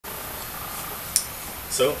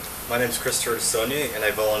So, my name is Desaulniers, and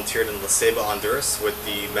I volunteered in La Ceiba, Honduras with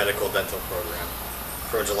the medical dental program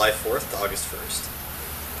from July 4th to August 1st.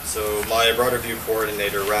 So, my broader view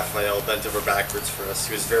coordinator, Raphael, bent over backwards for us.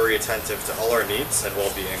 He was very attentive to all our needs and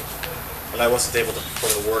well-being. When I wasn't able to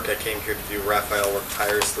perform the work I came here to do, Raphael worked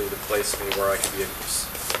tirelessly to place me where I could be of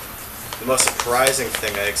use. The most surprising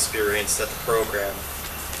thing I experienced at the program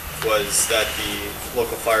was that the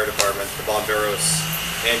local fire department, the Bomberos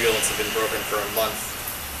ambulance, had been broken for a month.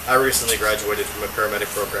 I recently graduated from a paramedic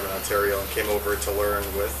program in Ontario and came over to learn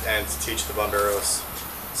with and to teach the Bomberos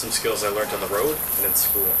some skills I learned on the road and in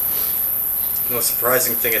school. The most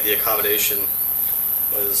surprising thing at the accommodation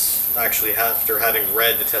was actually after having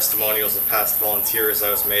read the testimonials of past volunteers, I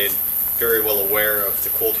was made very well aware of the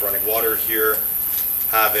cold running water here,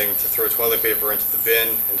 having to throw toilet paper into the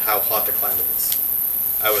bin, and how hot the climate is.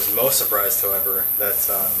 I was most surprised, however, that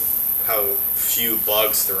how few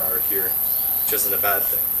bugs there are here, which isn't a bad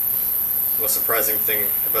thing. The most surprising thing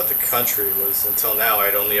about the country was, until now,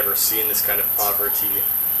 I'd only ever seen this kind of poverty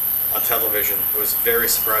on television. It was very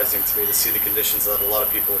surprising to me to see the conditions that a lot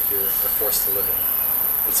of people here are forced to live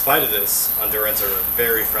in. In spite of this, Hondurans are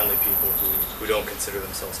very friendly people who don't consider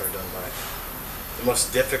themselves hard done by. The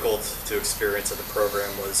most difficult to experience at the program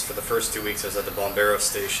was for the first 2 weeks I was at the Bombero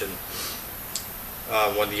station.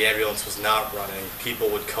 When the ambulance was not running, people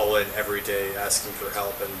would call in every day asking for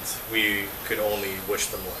help, and we could only wish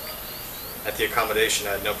them luck. At the accommodation,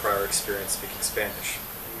 I had no prior experience speaking Spanish.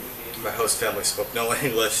 My host family spoke no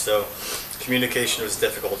English, so communication was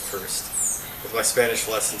difficult at first. With my Spanish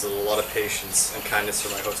lessons and a lot of patience and kindness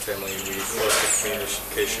from my host family, we closed the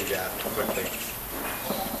communication gap quickly.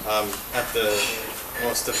 At the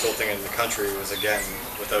most difficult thing in the country was, again,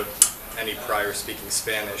 without any prior speaking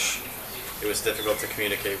Spanish, it was difficult to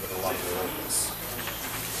communicate with a lot of the locals.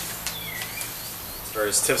 As far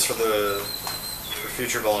as tips for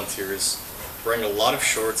future volunteers, bring a lot of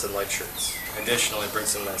shorts and light shirts. Additionally, bring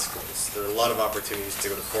some nice clothes. There are a lot of opportunities to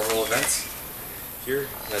go to formal events here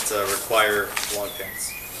that require long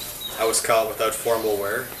pants. I was caught without formal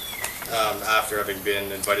wear after having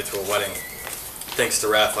been invited to a wedding. Thanks to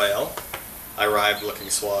Raphael, I arrived looking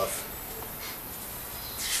suave.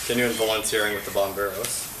 Continuing volunteering with the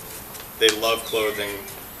Bomberos. They love clothing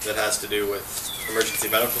that has to do with emergency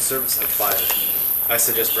medical service and fire. I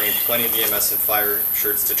suggest bringing plenty of EMS and fire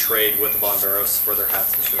shirts to trade with the Bomberos for their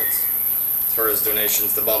hats and shirts. As far as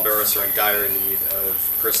donations, the Bomberos are in dire need of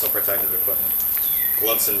personal protective equipment.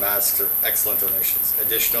 Gloves and masks are excellent donations.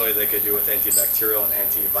 Additionally, they could do with antibacterial and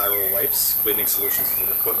antiviral wipes, cleaning solutions for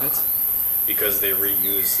their equipment, because they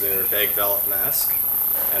reuse their bag valve mask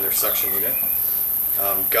and their suction unit.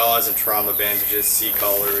 Gauze and trauma bandages,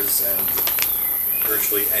 C-collars, and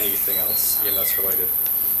virtually anything else EMS related.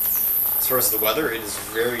 As far as the weather, it is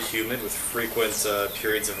very humid with frequent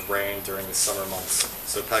periods of rain during the summer months,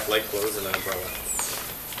 so pack light clothes and an umbrella.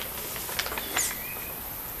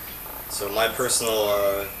 So my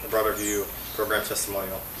personal broader view program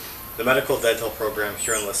testimonial. The medical dental program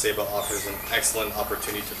here in La Ceiba offers an excellent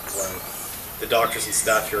opportunity to learn. The doctors and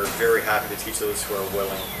staff here are very happy to teach those who are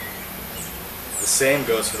willing. The same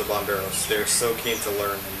goes for the Bomberos. They are so keen to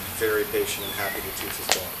learn and very patient and happy to teach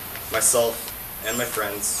as well. Myself and my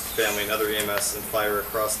friends, family, and other EMS and fire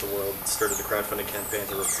across the world started the crowdfunding campaign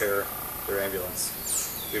to repair their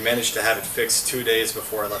ambulance. We managed to have it fixed 2 days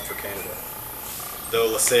before I left for Canada. Though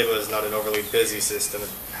La Ceiba is not an overly busy system, it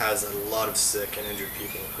has a lot of sick and injured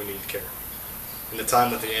people who need care. In the time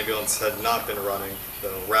that the ambulance had not been running,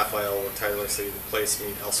 though, Raphael worked tirelessly to place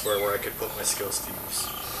me elsewhere where I could put my skills to use.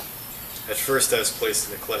 At first I was placed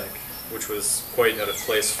in the clinic, which was quite out of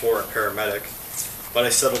place for a paramedic, but I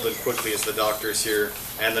settled in quickly as the doctors here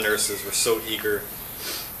and the nurses were so eager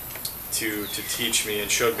to teach me and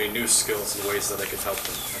showed me new skills and ways that I could help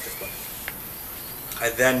them at the clinic.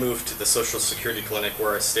 I then moved to the Social Security clinic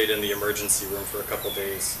where I stayed in the emergency room for a couple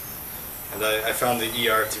days. And I found the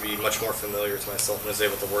ER to be much more familiar to myself and was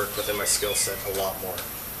able to work within my skill set a lot more.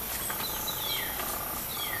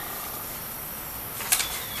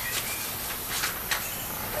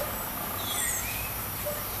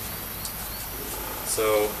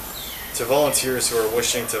 So, to volunteers who are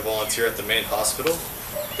wishing to volunteer at the main hospital,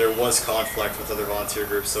 there was conflict with other volunteer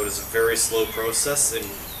groups, so it is a very slow process in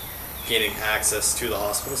gaining access to the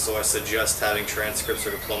hospital, so I suggest having transcripts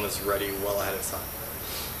or diplomas ready well ahead of time.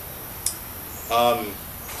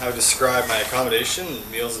 I would describe my accommodation,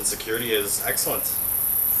 meals, and security as excellent.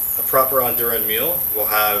 A proper Honduran meal will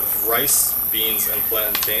have rice, beans, and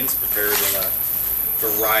plantains prepared in a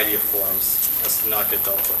variety of forms as to not get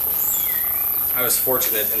dealt with. I was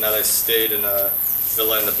fortunate in that I stayed in a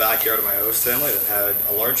villa in the backyard of my host family that had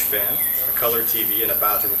a large fan, a color TV, and a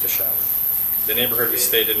bathroom with a shower. The neighborhood we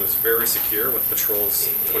stayed in was very secure with patrols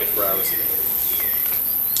 24 hours a day.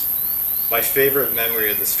 My favorite memory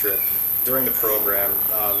of this trip, during the program,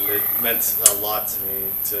 it meant a lot to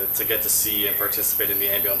me to get to see and participate in the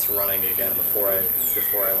ambulance running again before I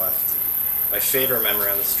left. My favorite memory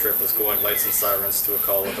on this trip was going lights and sirens to a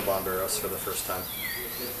call with the bomberos for the first time.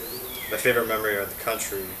 My favorite memory of the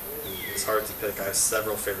country is hard to pick. I have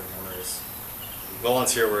several favorite memories.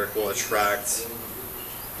 Volunteer work will attract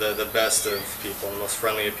the best of people, and the most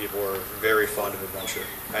friendly of people are very fond of adventure.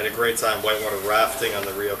 I had a great time whitewater rafting on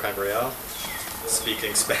the Rio Cangreal,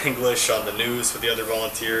 speaking Spanglish on the news with the other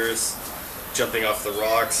volunteers, jumping off the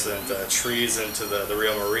rocks and trees into the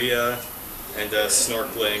Rio Maria, and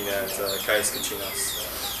snorkeling at Cayos Cachinos.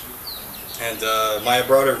 And my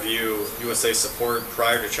broader view, USA support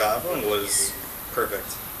prior to traveling was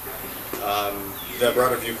perfect. The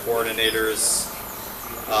broader view coordinators,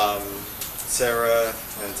 Sarah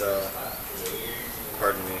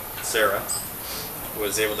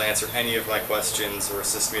was able to answer any of my questions or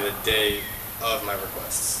assist me the day of my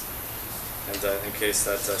requests. And in case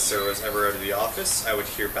that Sarah was ever out of the office, I would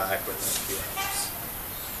hear back within a few hours.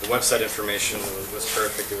 The website information was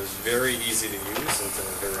perfect. It was very easy to use and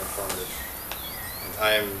very informative. And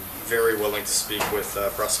I am very willing to speak with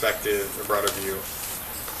prospective or broader view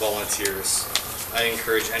volunteers. I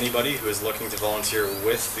encourage anybody who is looking to volunteer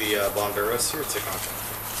with the bomberos here to contact me.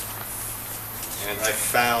 And I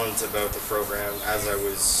found about the program as I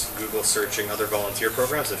was Google searching other volunteer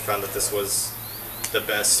programs. I found that this was the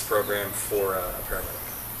best program for a paramedic.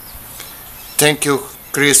 Thank you,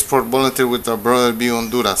 Chris, for volunteering with our Broader View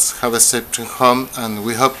Honduras. Have a safe trip home, and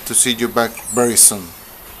we hope to see you back very soon.